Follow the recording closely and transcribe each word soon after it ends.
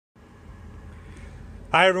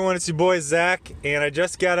Hi everyone, it's your boy Zach, and I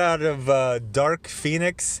just got out of Dark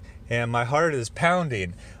Phoenix, and my heart is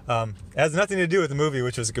pounding. It has nothing to do with the movie,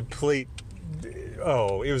 which was a complete,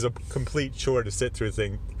 it was a complete chore to sit through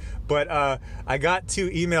thing. But I got 2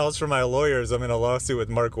 emails from my lawyers. I'm in a lawsuit with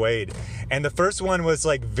Mark Wade, and the first one was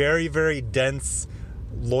like very, very dense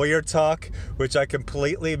lawyer talk, which I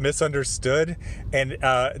completely misunderstood. And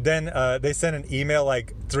then they sent an email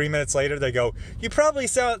like 3 minutes later. They go, "You probably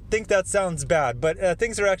think that sounds bad, but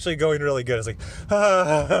things are actually going really good." It's like,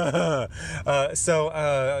 so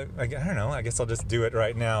I don't know. I guess I'll just do it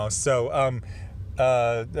right now. So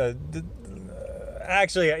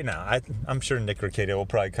actually, no, I'm sure Nick Riccadio will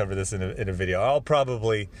probably cover this in a video. I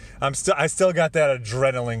still got that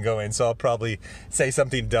adrenaline going, so I'll probably say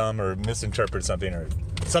something dumb or misinterpret something or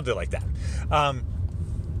something like that.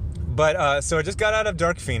 So I just got out of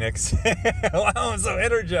Dark Phoenix. Wow, I'm so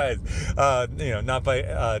energized. Not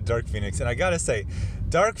by Dark Phoenix. And I gotta say,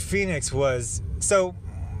 Dark Phoenix was so.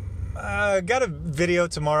 Got a video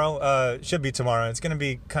tomorrow. Should be tomorrow. It's going to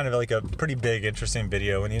be kind of like a pretty big, interesting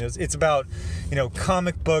video. And it's about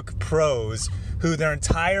comic book pros who their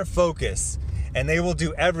entire focus, and they will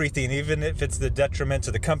do everything, even if it's the detriment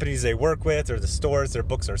to the companies they work with or the stores their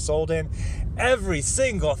books are sold in. Every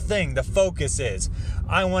single thing, the focus is,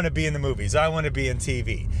 I want to be in the movies. I want to be in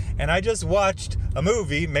TV. And I just watched a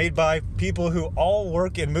movie made by people who all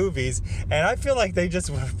work in movies, and I feel like they just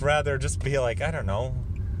would rather just be like, I don't know,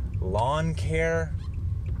 lawn care.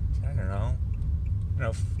 I don't know,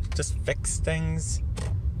 just fix things.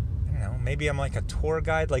 I don't know, maybe I'm like a tour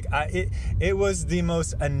guide. Like it was the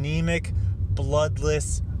most anemic,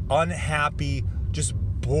 bloodless, unhappy, just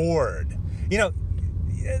bored.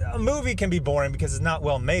 A movie can be boring because it's not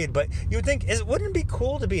well made, but you would think, wouldn't it be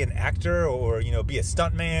cool to be an actor or be a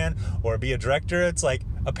stuntman or be a director? It's like,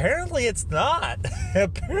 apparently it's not.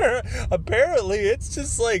 Apparently it's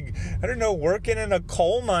just like, I don't know, working in a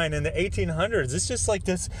coal mine in the 1800s. It's just like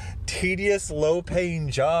this tedious,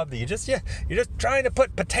 low-paying job that you're just trying to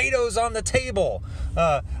put potatoes on the table.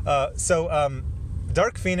 Dark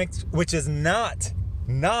Phoenix, which is not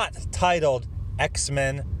titled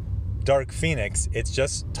X-Men Dark Phoenix, it's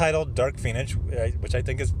just titled Dark Phoenix, which I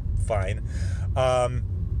think is fine.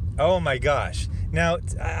 Oh my gosh. Now,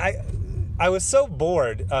 I was so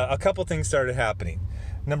bored, a couple things started happening.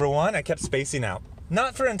 Number one, I kept spacing out.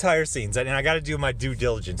 Not for entire scenes, and I got to do my due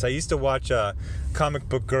diligence. I used to watch Comic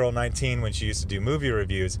Book Girl 19 when she used to do movie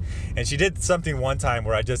reviews, and she did something one time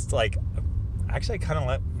where I just actually kind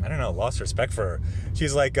of lost respect for her.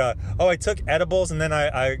 She's like, I took edibles, and then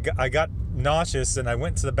I got nauseous, and I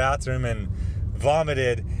went to the bathroom and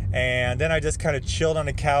vomited, and then I just kind of chilled on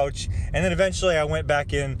the couch, and then eventually I went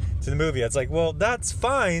back in to the movie. It's like, well, that's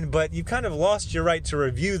fine, but you kind of lost your right to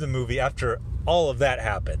review the movie after all of that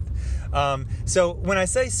happened. So when I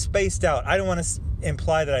say spaced out, I don't want to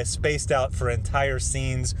imply that I spaced out for entire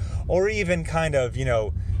scenes or even kind of,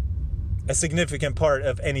 a significant part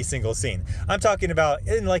of any single scene. I'm talking about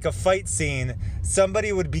in like a fight scene,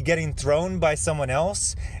 somebody would be getting thrown by someone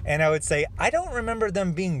else, and I would say, I don't remember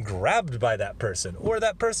them being grabbed by that person or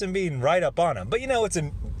that person being right up on them. But it's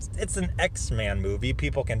an X-Men movie.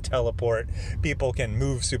 People can teleport, people can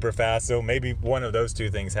move super fast, so maybe one of those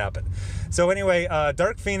 2 things happen. So anyway,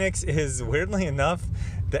 Dark Phoenix is, weirdly enough,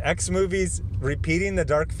 the X movies repeating the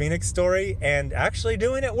Dark Phoenix story and actually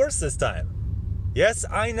doing it worse this time. Yes,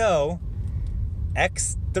 I know.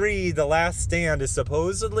 X3, The Last Stand, is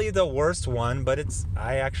supposedly the worst one, but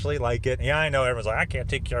I actually like it. Yeah, I know everyone's like, I can't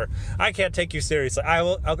take you seriously. I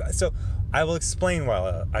will explain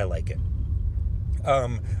why I like it.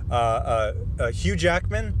 Hugh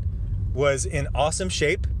Jackman was in awesome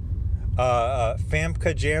shape.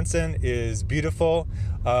 Famke Janssen is beautiful.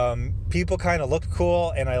 People kind of looked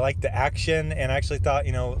cool, and I liked the action, and I actually thought,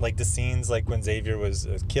 like the scenes like when Xavier was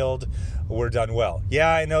killed were done well. Yeah,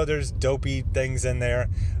 I know there's dopey things in there,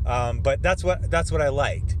 but that's what I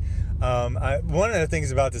liked. One of the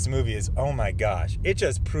things about this movie is, oh my gosh, it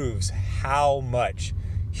just proves how much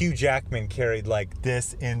Hugh Jackman carried like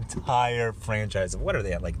this entire franchise. What are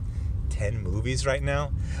they at, like 10 movies right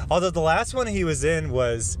now? Although the last one he was in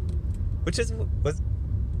was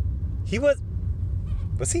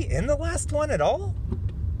he in the last one at all?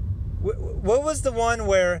 What was the one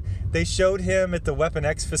where they showed him at the Weapon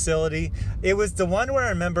X facility? It was the one where I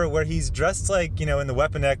remember where he's dressed like, in the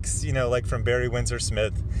Weapon X, like from Barry Windsor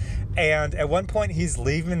Smith. And at one point he's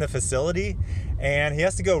leaving the facility and he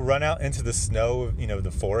has to go run out into the snow,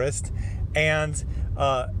 the forest. And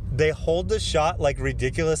they hold the shot like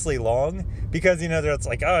ridiculously long because, it's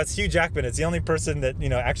like, oh, it's Hugh Jackman. It's the only person that,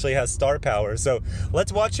 actually has star power. So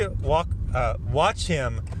let's watch him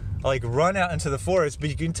like run out into the forest, but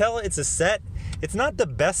you can tell it's a set. It's not the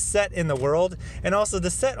best set in the world, and also the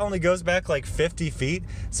set only goes back like 50 feet,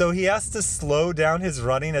 so he has to slow down his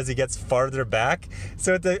running as he gets farther back.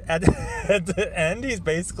 So at the end, he's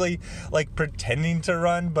basically like pretending to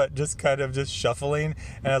run, but just kind of just shuffling.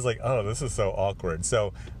 And I was like, oh, this is so awkward.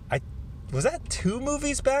 So was that 2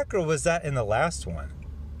 movies back, or was that in the last one?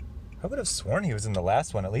 I would have sworn he was in the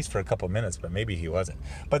last one, at least for a couple minutes, but maybe he wasn't.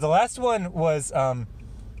 But the last one was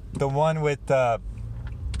the one with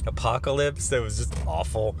Apocalypse that was just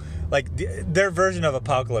awful. Like their version of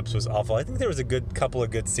Apocalypse was awful. I think there was a couple of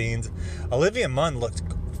good scenes. Olivia Munn looked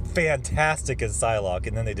fantastic as Psylocke,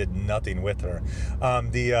 and then they did nothing with her.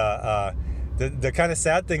 The kind of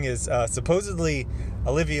sad thing is supposedly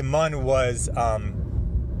Olivia Munn was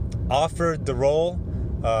offered the role.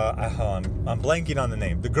 I'm blanking on the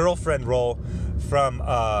name. The girlfriend role from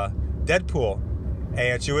Deadpool.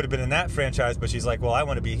 And she would have been in that franchise, but she's like, well, I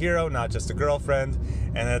want to be a hero, not just a girlfriend.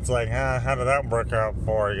 And it's like, how did that work out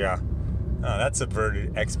for you? That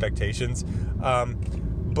subverted expectations. Yeah,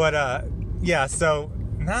 so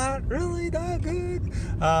not really that good.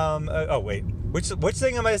 Wait. Which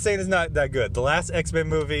thing am I saying is not that good? The last X-Men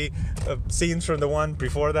movie, scenes from the one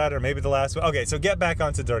before that, or maybe the last one? Okay, so get back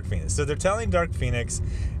onto Dark Phoenix. So they're telling Dark Phoenix,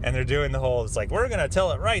 and they're doing the whole, it's like, we're going to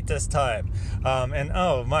tell it right this time. And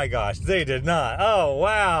oh my gosh, they did not. Oh,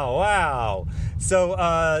 wow. So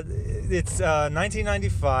it's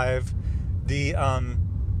 1995. The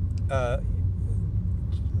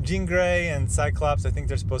Jean Grey and Cyclops, I think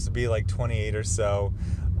they're supposed to be like 28 or so.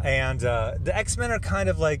 And the X-Men are kind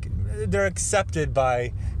of like, they're accepted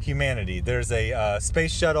by humanity. There's a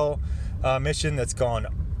space shuttle mission that's gone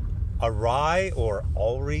awry, or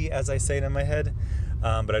awry as I say it in my head,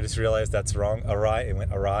 but I just realized that's wrong. Awry, it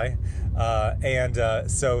went awry.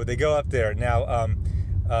 So they go up there. Now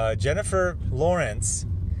Jennifer Lawrence,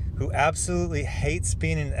 who absolutely hates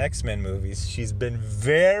being in X-Men movies, she's been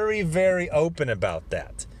very, very open about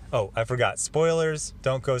that. Oh, I forgot. Spoilers.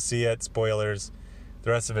 Don't go see it. Spoilers. The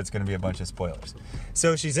rest of it's going to be a bunch of spoilers.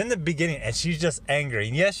 So she's in the beginning, and she's just angry.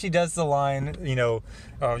 And yes, she does the line,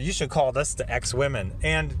 you should call this the X-Women.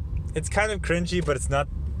 And it's kind of cringy, but it's not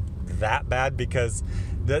that bad, because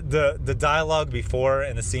the dialogue before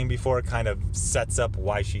and the scene before kind of sets up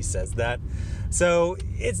why she says that. So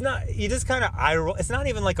it's not, you just kind of eye roll. It's not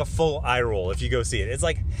even like a full eye roll if you go see it. It's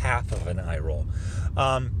like half of an eye roll.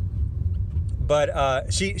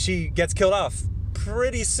 But she gets killed off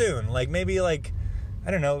pretty soon, like maybe like, I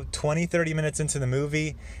don't know, 20, 30 minutes into the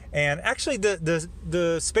movie. And actually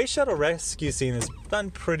the space shuttle rescue scene is done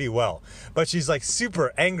pretty well. But she's like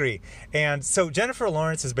super angry. And so Jennifer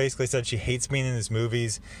Lawrence has basically said she hates being in these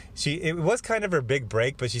movies. It was kind of her big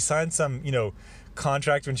break, but she signed some,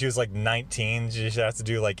 contract when she was like 19. She has to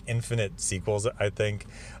do like infinite sequels, I think.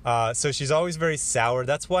 So she's always very sour.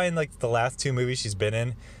 That's why in like the last 2 movies she's been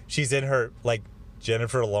in, she's in her like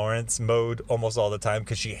Jennifer Lawrence mode almost all the time,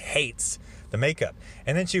 because she hates the makeup.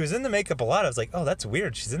 And then she was in the makeup a lot. I was like, oh, that's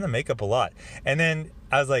weird. She's in the makeup a lot. And then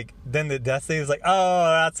I was like, then the death scene was like, oh,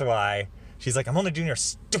 that's why. She's like, I'm only doing your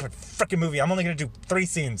stupid freaking movie. I'm only going to do 3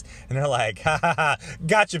 scenes. And they're like, ha ha ha,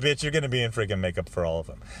 gotcha, bitch. You're going to be in freaking makeup for all of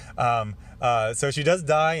them. So she does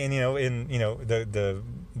die, and the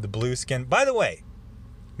blue skin. By the way,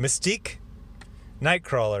 Mystique,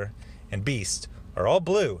 Nightcrawler, and Beast are all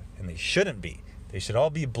blue, and they shouldn't be. They should all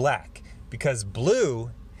be black, because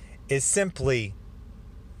blue is simply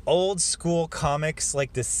old school comics,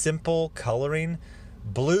 like the simple coloring.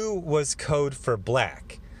 Blue was code for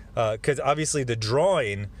black, because obviously the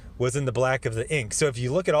drawing was in the black of the ink. So if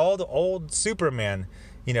you look at all the old Superman,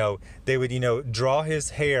 they would draw his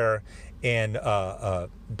hair in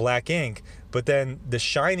black ink, but then the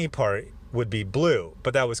shiny part would be blue,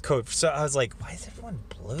 but that was code. So I was like, why is everyone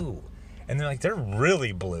blue? And they're like, they're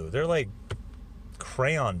really blue. They're like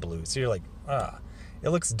crayon blue. So you're like, it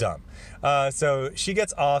looks dumb. So she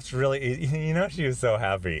gets off really, she was so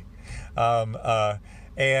happy.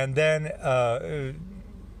 And then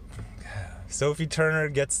Sophie Turner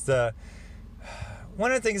gets the,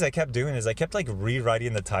 one of the things I kept doing is I kept like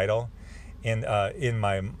rewriting the title in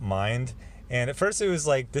my mind. And at first it was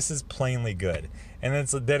like, this is plainly good. And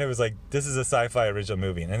then it was like, this is a sci-fi original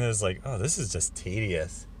movie. And then it was like, oh, this is just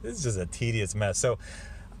tedious. This is just a tedious mess. So,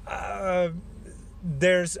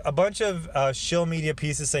 there's a bunch of shill media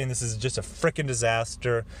pieces saying this is just a freaking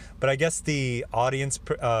disaster, but I guess the audience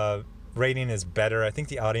rating is better. I think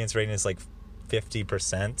the audience rating is like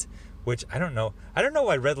 50%, which I don't know. I don't know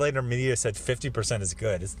why Red Letter Media said 50% is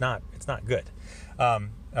good. It's not good.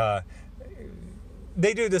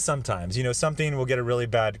 they do this sometimes. You know, something will get a really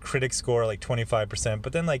bad critic score, like 25%,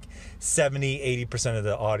 but then like 70-80% of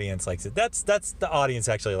the audience likes it. That's the audience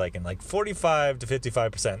actually liking, like 45 to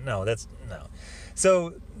 55%. No.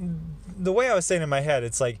 So the way I was saying in my head,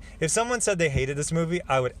 it's like, if someone said they hated this movie,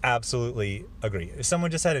 I would absolutely agree. If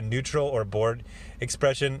someone just had a neutral or bored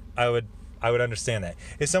expression, I would understand that.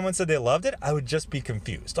 If someone said they loved it, I would just be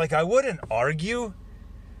confused. Like, I wouldn't argue.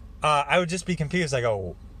 I would just be confused. I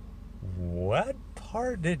go, what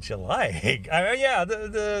part did you like? I mean, yeah,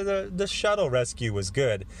 the shuttle rescue was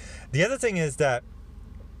good. The other thing is that,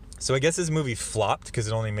 so I guess this movie flopped because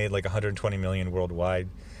it only made like 120 million worldwide.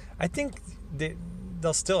 I think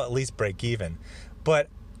they'll still at least break even, but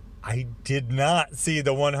I did not see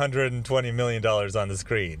the $120 million on the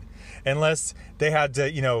screen, unless they had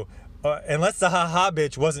to, you know, unless the haha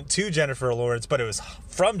bitch wasn't to Jennifer Lawrence, but it was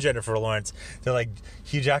from Jennifer Lawrence. They're like,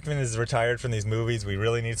 Hugh Jackman is retired from these movies. We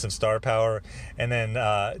really need some star power. And then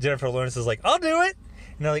Jennifer Lawrence is like, I'll do it.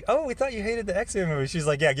 And they're like, oh, we thought you hated the X-Men movie. She's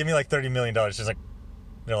like, yeah, give me like $30 million. She's like,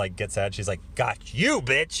 they're like, get sad. She's like, got you,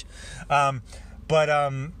 bitch.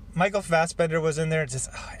 But Michael Fassbender was in there. Just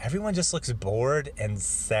everyone just looks bored and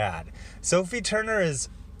sad. Sophie Turner is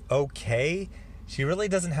okay. She really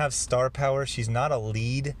doesn't have star power. She's not a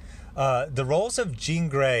lead. The roles of Jean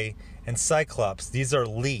Grey and Cyclops, these are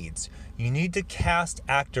leads. You need to cast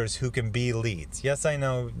actors who can be leads. Yes, I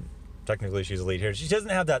know technically she's a lead here. She doesn't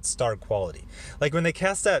have that star quality. Like when they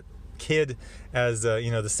cast that kid as,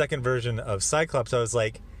 the second version of Cyclops, I was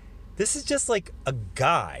like, this is just like a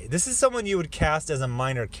guy. This is someone you would cast as a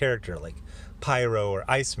minor character, like Pyro or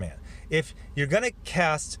Iceman. If you're going to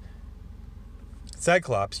cast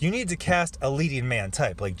Cyclops, you need to cast a leading man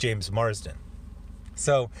type, like James Marsden.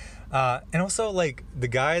 So, and also like the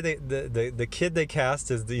guy, the kid they cast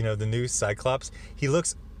as the new Cyclops, he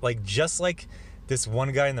looks like just like this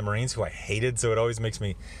one guy in the Marines who I hated, so it always makes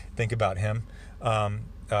me think about him.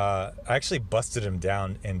 I actually busted him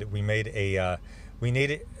down, and we made a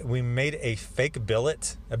fake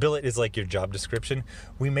billet. A billet is like your job description.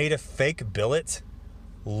 We made a fake billet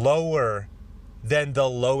lower than the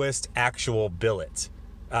lowest actual billet.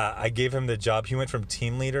 I gave him the job. He went from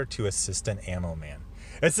team leader to assistant ammo man.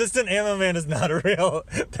 Assistant ammo man is not a real,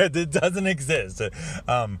 that doesn't exist. What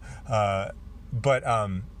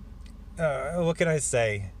can I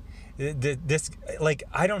say? This, like,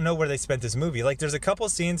 I don't know where they spent this movie. Like, there's a couple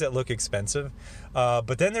scenes that look expensive,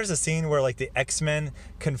 but then there's a scene where like the X-Men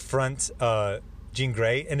confront Jean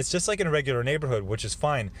Grey, and it's just like in a regular neighborhood, which is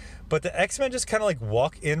fine. But the X-Men just kind of like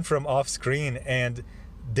walk in from off screen, and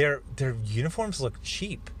their uniforms look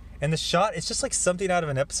cheap, and the shot, it's just like something out of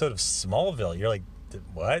an episode of Smallville. You're like,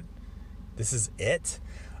 what? This is it?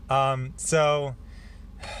 I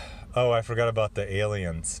forgot about the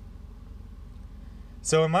aliens.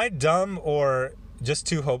 So am I dumb or just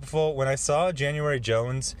too hopeful? When I saw January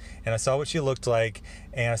Jones and I saw what she looked like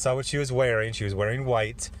and I saw what she was wearing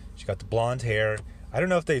white. She got the blonde hair. I don't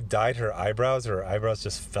know if they dyed her eyebrows or her eyebrows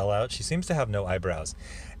just fell out. She seems to have no eyebrows.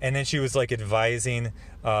 And then she was like advising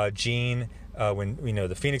Jean when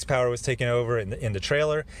the Phoenix Power was taken over in the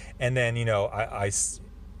trailer. And then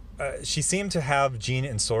she seemed to have Jean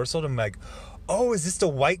ensorcelled. I'm like, oh, is this the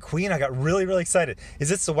White Queen? I got really, really excited. Is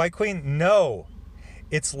this the White Queen? No.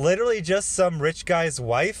 It's literally just some rich guy's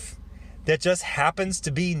wife that just happens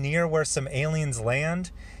to be near where some aliens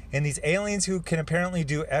land. And these aliens, who can apparently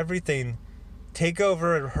do everything, take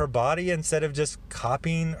over her body instead of just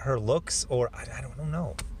copying her looks. Or I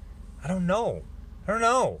don't know.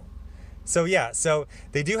 So yeah, so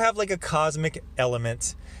they do have like a cosmic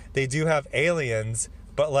element. They do have aliens,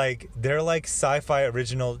 but like they're like sci-fi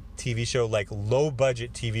original TV show, like low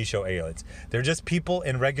budget TV show aliens. They're just people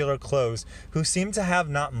in regular clothes who seem to have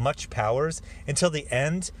not much powers until the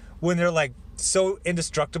end, when they're like so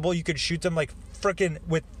indestructible you could shoot them like freaking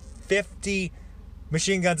with 50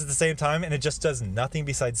 machine guns at the same time, and it just does nothing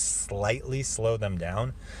besides slightly slow them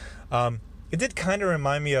down. It did kind of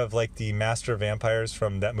remind me of like the Master of Vampires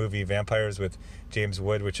from that movie Vampires with James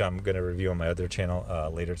Wood, which I'm going to review on my other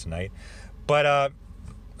channel later tonight. But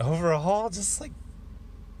overall, just like,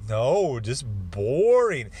 no, just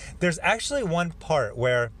boring. There's actually one part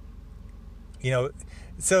where,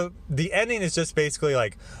 so the ending is just basically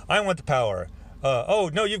like, I want the power. Oh,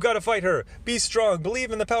 no, you've got to fight her. Be strong.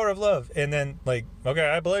 Believe in the power of love. And then, like, okay,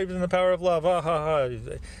 I believe in the power of love. Ah, ha, ha.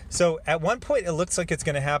 So at one point, it looks like it's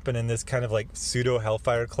going to happen in this kind of, like,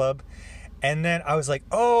 pseudo-Hellfire Club. And then I was like,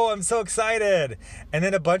 oh, I'm so excited. And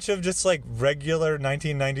then a bunch of just, like, regular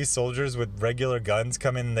 1990s soldiers with regular guns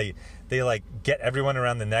come in. And they like, get everyone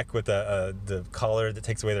around the neck with the collar that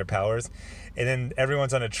takes away their powers. And then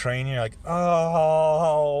everyone's on a train. And you're like,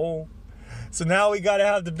 oh. So now we gotta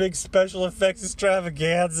have the big special effects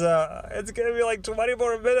extravaganza. It's gonna be like 20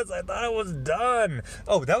 more minutes. I thought it was done.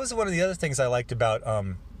 Oh, that was one of the other things I liked about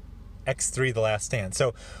X3 The Last Stand.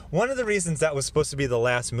 So one of the reasons that was supposed to be the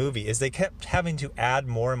last movie is they kept having to add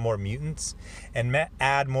more and more mutants and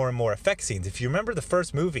add more and more effect scenes. If you remember the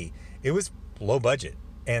first movie, it was low budget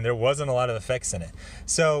and there wasn't a lot of effects in it.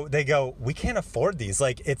 So they go, we can't afford these.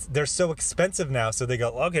 Like they're so expensive now. So they go,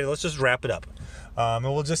 okay, let's just wrap it up. And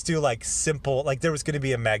we'll just do like simple, like there was going to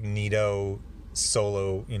be a Magneto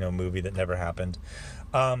solo, movie that never happened.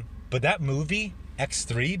 But that movie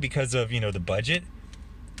X3, because of, the budget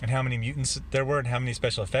and how many mutants there were and how many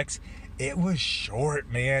special effects, it was short,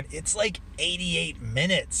 man. It's like 88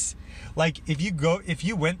 minutes. Like if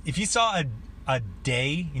you saw a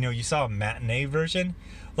day, you saw a matinee version,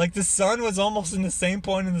 like the sun was almost in the same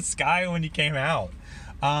point in the sky when he came out.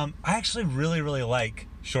 I actually really, really like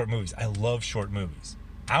short movies. I love short movies.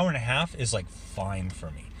 Hour and a half is like fine for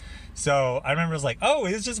me. So I remember it was like, oh,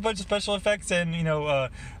 it's just a bunch of special effects, and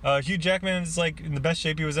Hugh Jackman is like in the best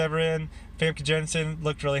shape he was ever in. Famke Janssen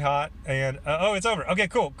looked really hot, and oh, it's over. Okay,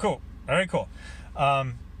 cool. All right, cool.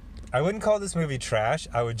 I wouldn't call this movie trash.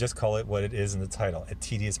 I would just call it what it is in the title, a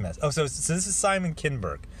tedious mess. Oh, so this is Simon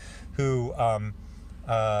Kinberg, who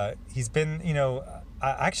he's been,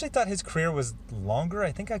 I actually thought his career was longer.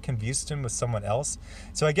 I think I confused him with someone else.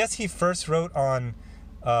 So I guess he first wrote on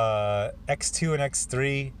X2 and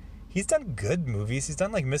X3. He's done good movies. He's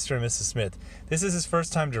done like Mr. and Mrs. Smith. This is his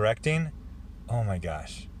first time directing. Oh my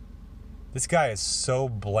gosh. This guy is so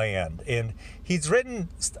bland, and he's written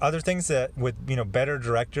other things that with better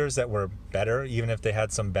directors that were better, even if they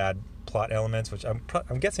had some bad plot elements, which I'm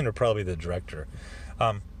guessing are probably the director.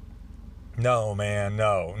 No, man,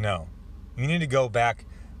 no. You need to go back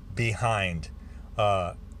behind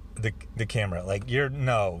the camera. Like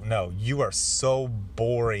you are so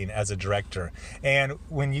boring as a director. And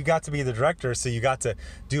when you got to be the director, so you got to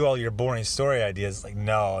do all your boring story ideas. Like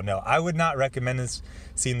no, I would not recommend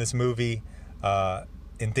seeing this movie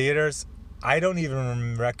in theaters. I don't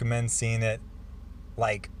even recommend seeing it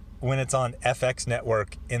like when it's on FX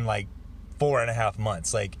network in like 4.5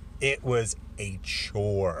 months. Like it was a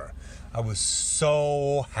chore. I was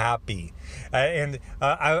so happy. I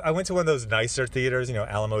went to one of those nicer theaters,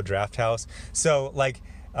 Alamo Drafthouse. So like,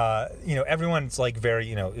 everyone's like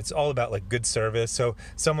very, it's all about like good service. So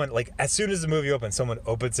someone like, as soon as the movie opens, someone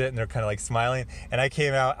opens it and they're kind of like smiling. And I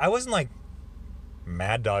came out, I wasn't like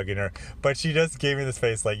mad dogging her, but she just gave me this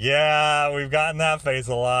face like, yeah, we've gotten that face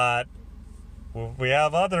a lot. We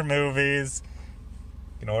have other movies.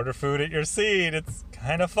 You can order food at your seat. It's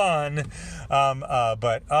kind of fun.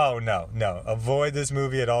 But oh no, avoid this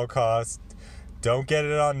movie at all costs. Don't get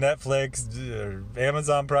it on Netflix or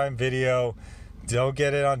Amazon Prime Video. Don't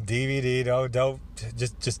get it on DVD.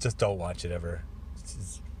 Just don't watch it ever.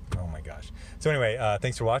 Oh my gosh. So anyway,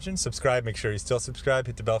 thanks for watching. Subscribe. Make sure you still subscribe.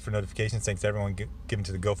 Hit the bell for notifications. Thanks to everyone giving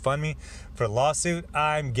to the GoFundMe for the lawsuit.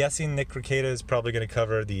 I'm guessing Nick Rekieta is probably going to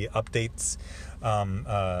cover the updates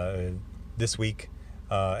this week.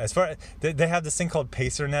 As far they have this thing called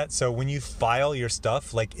PacerNet, so when you file your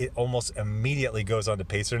stuff, like it almost immediately goes onto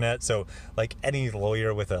PacerNet. So like any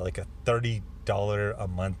lawyer with a $30 a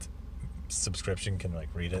month subscription can like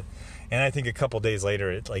read it, and I think a couple days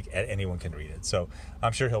later it like anyone can read it. So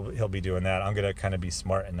I'm sure he'll be doing that. I'm gonna kind of be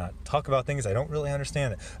smart and not talk about things I don't really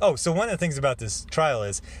understand. Oh, so one of the things about this trial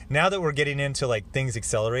is now that we're getting into like things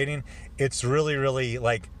accelerating, it's really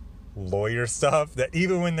like lawyer stuff that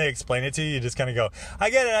even when they explain it to you, you just kind of go, I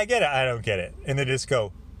get it, I don't get it. And they just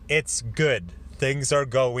go, it's good. Things are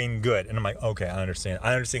going good. And I'm like, okay, I understand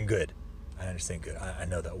good. I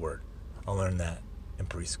know that word. I learned that in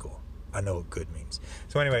preschool. I know what good means.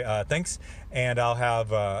 So anyway, thanks. And I'll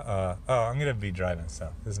have, I'm going to be driving.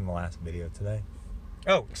 So this is my last video today.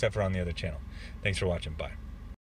 Oh, except for on the other channel. Thanks for watching. Bye.